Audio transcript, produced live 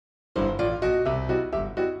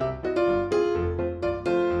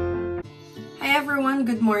everyone!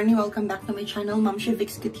 Good morning! Welcome back to my channel, Ma'am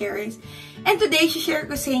Vix Gutierrez. And today, share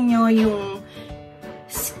ko sa inyo yung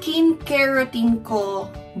skincare routine ko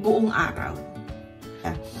buong araw.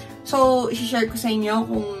 So, share ko sa inyo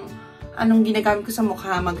kung anong ginagamit ko sa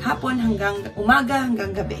mukha maghapon hanggang umaga hanggang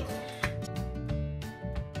gabi.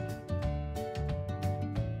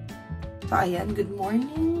 So, ayan, good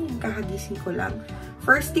morning. Kakagising ko lang.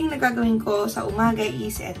 First thing na gagawin ko sa umaga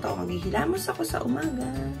is eto, maghihilamos ako sa umaga.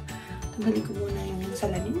 Tanggalin ko muna yung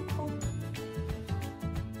salamin ko.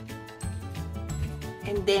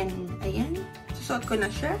 And then, ayan, susuot ko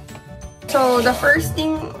na siya. So, the first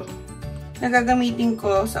thing na gagamitin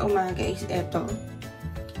ko sa umaga is eto.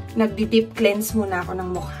 Nagdi-deep cleanse muna ako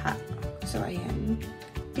ng mukha. So, ayan.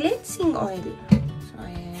 Cleansing oil. So,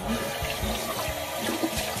 ayan.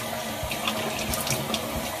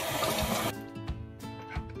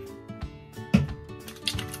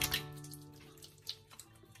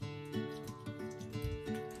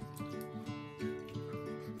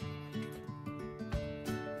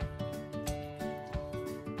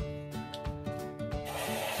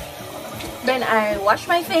 Then, I wash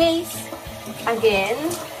my face again.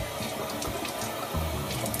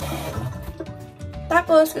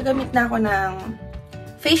 Tapos, gagamit na ako ng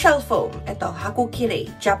facial foam. Ito, Hakukire,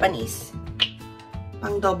 Japanese.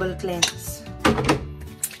 Pang double cleanse.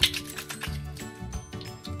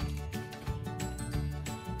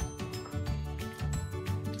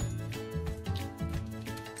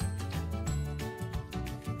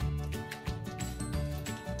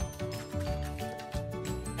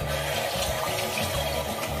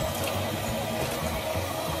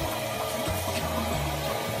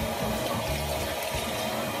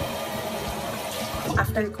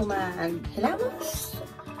 After ko maghilamos,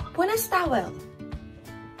 punas towel.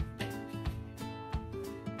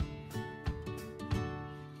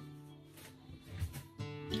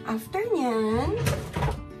 After nyan,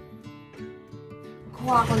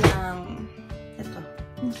 kuha ko ng ito.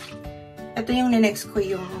 Ito yung next ko,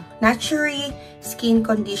 yung Naturally Skin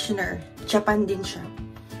Conditioner. Japan din siya.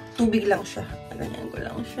 Tubig lang siya. Ganyan ko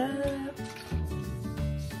lang siya.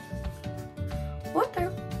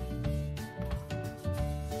 Water.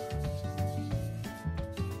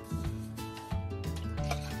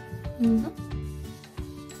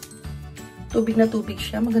 Tubig na tubig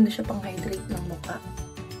siya. Maganda siya pang hydrate ng mukha.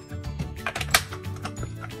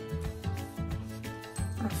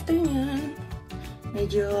 After nyan,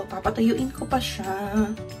 medyo papatuyuin ko pa siya.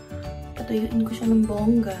 Papatuyuin ko siya ng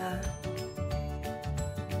bongga.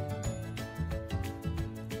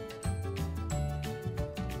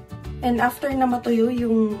 And after na matuyo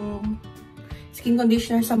yung skin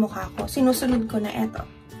conditioner sa mukha ko, sinusunod ko na ito.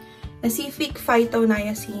 Pacific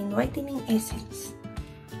Phyto-Niacin Whitening Essence.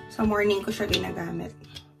 Sa morning ko siya ginagamit.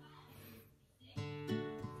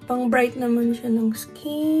 Pang bright naman siya ng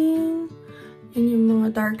skin. Yan yung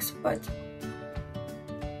mga dark spots.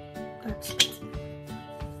 Dark spots.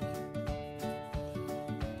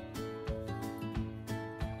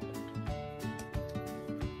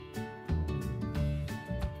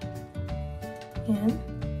 Yan.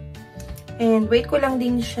 And wait ko lang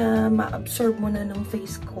din siya ma-absorb muna ng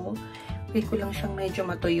face ko. Wait ko lang siyang medyo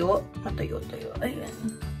matuyo. Matuyo-tuyo. Ayan.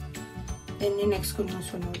 Then, next ko nung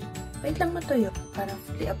sunod. Wait lang matuyo para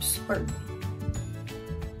fully absorb.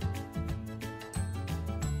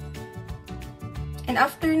 And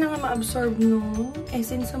after na nga ma-absorb nung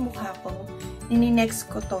essence sa mukha ko, next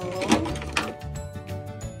ko to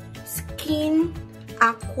Skin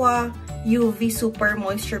Aqua UV Super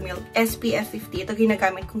Moisture Milk SPF 50. Ito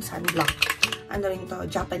ginagamit kong sunblock. Ano rin to?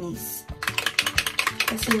 Japanese.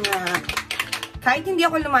 Kasi nga, kahit hindi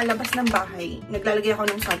ako lumalabas ng bahay, naglalagay ako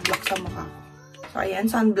ng sunblock sa mukha ko. So, ayan,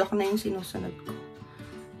 sunblock na yung sinusunod ko.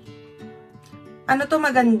 Ano to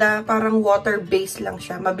maganda? Parang water-based lang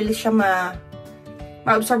siya. Mabilis siya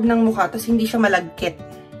ma-absorb ng mukha, tapos hindi siya malagkit.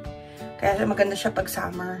 Kaya maganda siya pag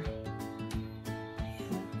summer.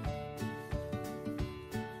 Ayan.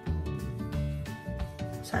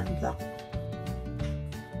 Sunblock.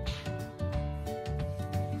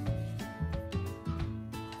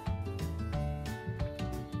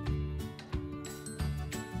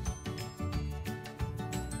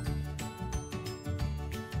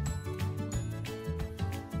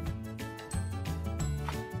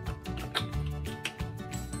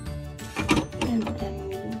 And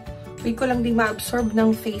wait ko lang din ma-absorb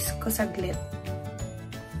ng face ko saglit.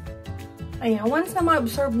 Ayan, once na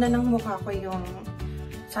ma-absorb na ng mukha ko yung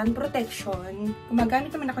sun protection,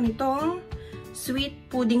 gumagamit naman ako nitong Sweet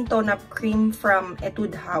Pudding Tone Up Cream from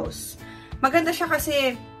Etude House. Maganda siya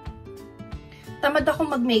kasi tamad ako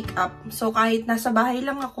mag-makeup. So, kahit nasa bahay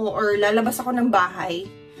lang ako or lalabas ako ng bahay,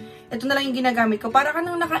 Ito na lang yung ginagamit ko. Para ka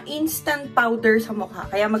nang naka-instant powder sa mukha.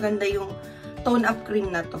 Kaya maganda yung tone-up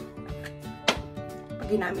cream na to. Pag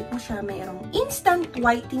ginamit mo siya, mayroong instant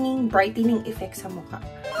whitening, brightening effect sa mukha.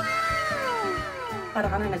 Para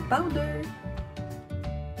ka nang nag-powder.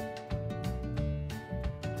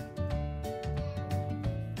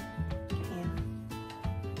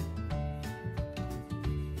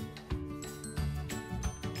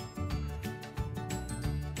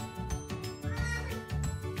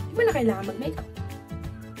 Hindi mo na kailangan mag-makeup.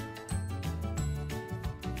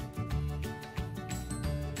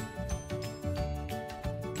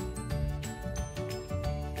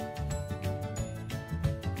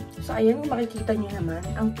 So, ayan, kung makikita nyo naman,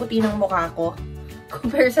 ang puti ng mukha ko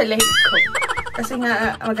compare sa leg ko. Kasi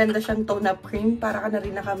nga, maganda siyang tone-up cream para ka na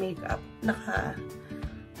rin naka-makeup,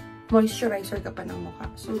 naka-moisturizer ka pa ng mukha.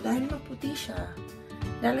 So, dahil maputi siya,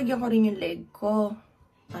 lalagyan ko rin yung leg ko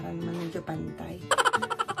para naman medyo pantay.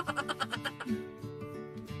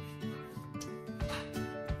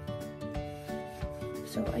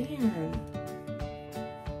 So, ayan.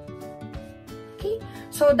 Okay.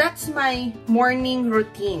 So, that's my morning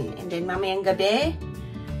routine. And then, mamayang gabi,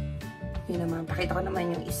 yun naman, pakita ko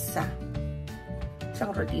naman yung isang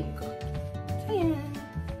routine ko. So, ayan.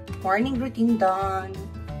 Morning routine done.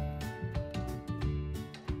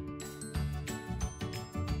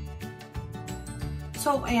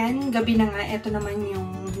 So, ayan, gabi na nga. Ito naman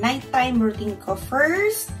yung nighttime routine ko.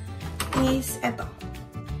 First is, ito.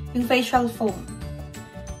 Yung facial foam.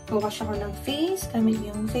 Wash ako ng face gamit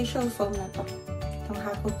yung facial foam na to. Itong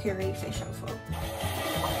Hapo Curry facial foam.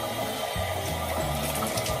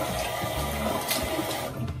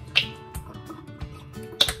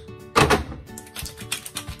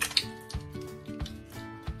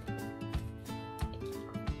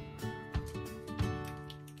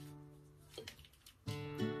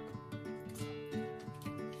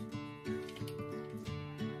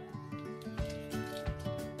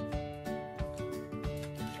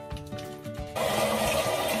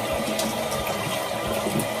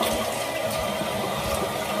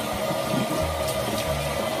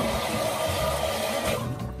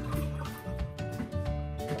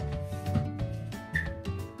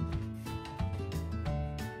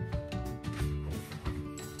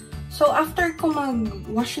 So, after ko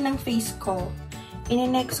mag-wash ng face ko,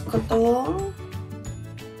 ine-next ko tong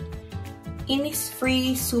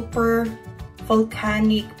Innisfree Super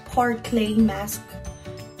Volcanic Pore Clay Mask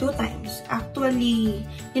 2 times. Actually,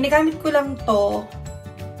 ginagamit ko lang to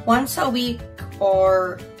once a week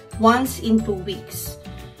or once in 2 weeks.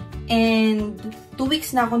 And 2 weeks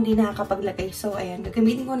na akong di nakakapaglagay. So, ayan.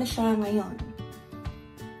 Gagamitin ko na siya ngayon.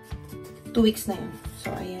 2 weeks na yun. So,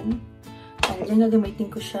 ayan. Ayan,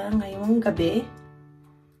 gagamitin ko siya ngayong gabi.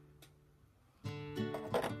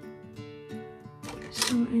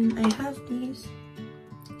 So, and I have this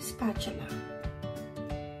spatula.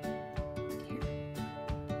 Here.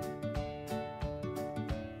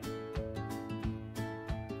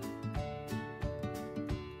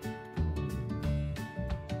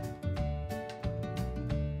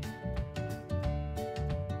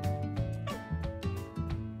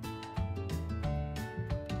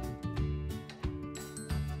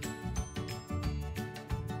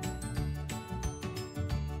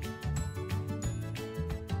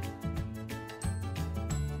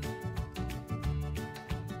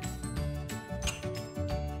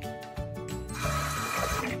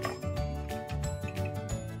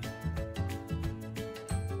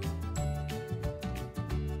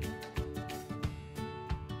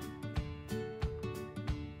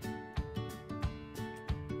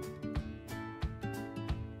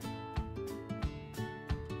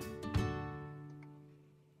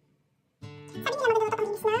 Sabi nila maganda ito pang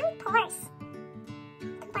linis ng pores.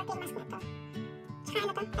 Itong pore clay mask na ito. Tsaka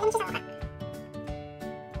ano to? Alam mo siya sa mukha.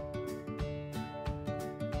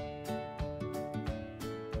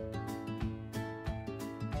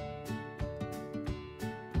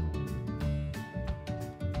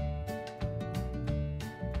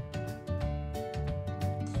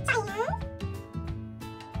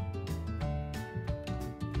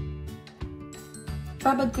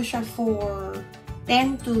 Babad ko siya for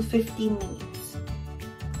 10 to 15 minutes.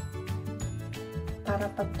 Para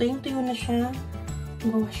pag tuyong-tuyo na siya,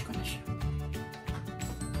 mag-wash ko na siya.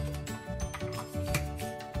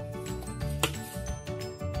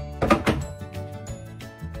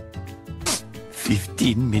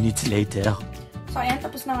 Minutes later. So, ayan,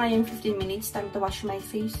 tapos na nga yung 15 minutes. Time to wash my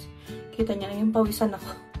face. Kita niya, yung pawisan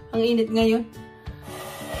ako. Ang init ngayon.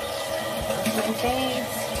 My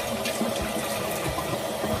face.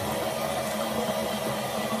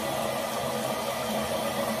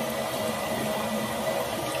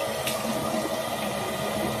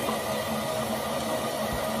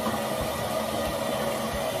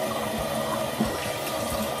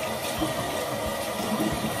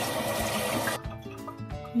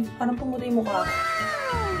 Parang pumuti yung mukha ko.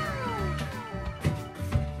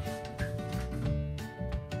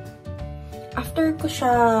 After ko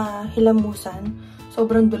siya hilamusan,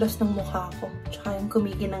 sobrang dulas ng mukha ko. Tsaka yung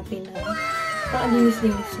kumigin ng pinay. Parang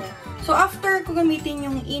linis-linis niya. So, after ko gamitin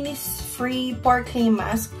yung Innisfree Pore Clay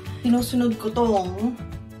Mask, sinusunod ko tong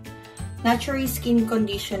Natural Skin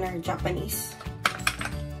Conditioner Japanese.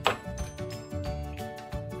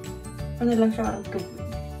 Ano lang siya, parang tubig.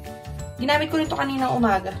 Ginamit ko nito kaninang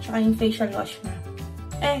umaga. Tsaka yung facial wash na.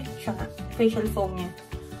 Siya nga. Facial foam niya.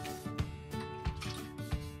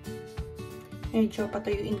 Medyo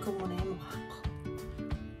patuyuin ko muna yung mukha ko.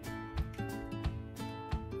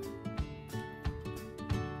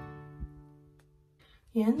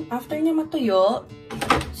 Yan. After niya matuyo,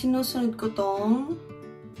 sinusunod ko tong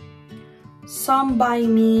Some By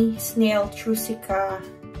Me Snail Trucica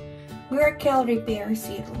Miracle Repair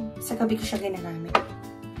Serum. Sa gabi ko siya ginagamit.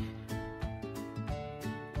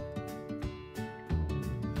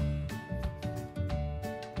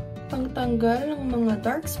 Pangtanggal ng mga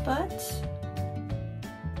dark spots.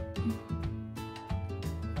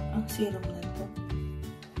 Ang serum na to.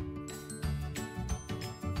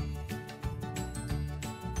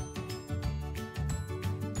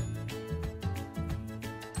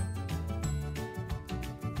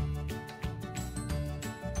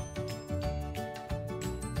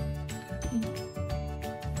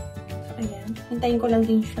 So, ayan. Hintayin ko lang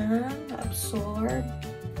din siya ma-absorb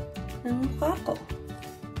ng mukha ko.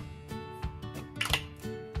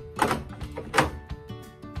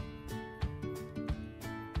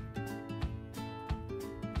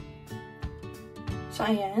 So,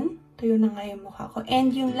 ayan. Tuyo na nga yung mukha ko. And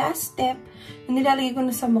yung last step na nilalagay ko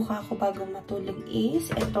na sa mukha ko bago matulog is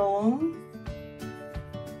itong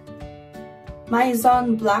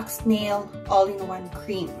Maison Black Snail All-in-One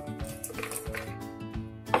Cream.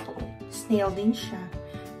 Snail din siya.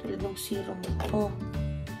 Tulad ng serum nito.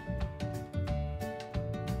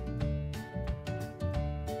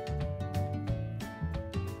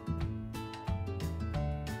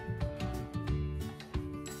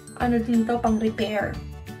 Ano din to, pang repair.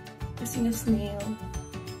 Kasi nga snail.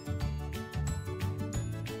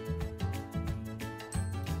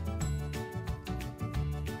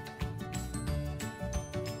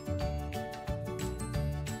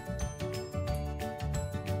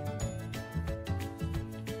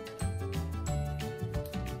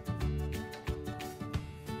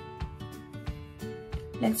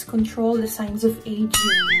 Let's control the signs of aging.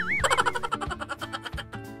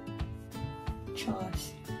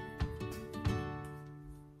 Just.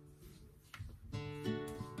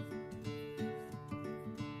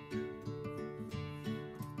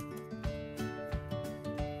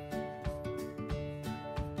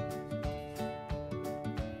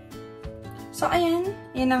 So, ayan.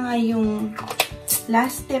 Yan na nga yung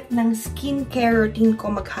last step ng skincare routine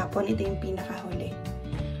ko maghapon. Ito yung pinakahuli.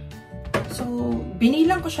 So,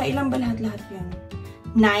 binilang ko siya. Ilang ba lahat-lahat yun?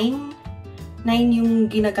 9 yung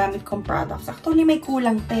ginagamit kong products. Actually, may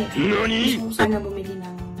kulang pa eh. So, sana bumili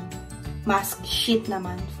ng mask sheet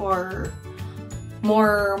naman for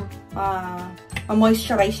more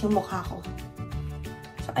moisturize yung mukha ko.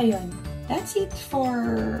 So, ayun. That's it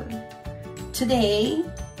for today.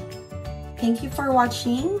 Thank you for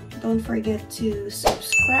watching. Don't forget to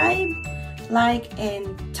subscribe, like,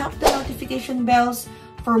 and tap the notification bells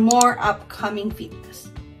for more upcoming videos.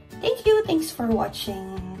 Thank you. Thanks for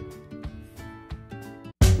watching.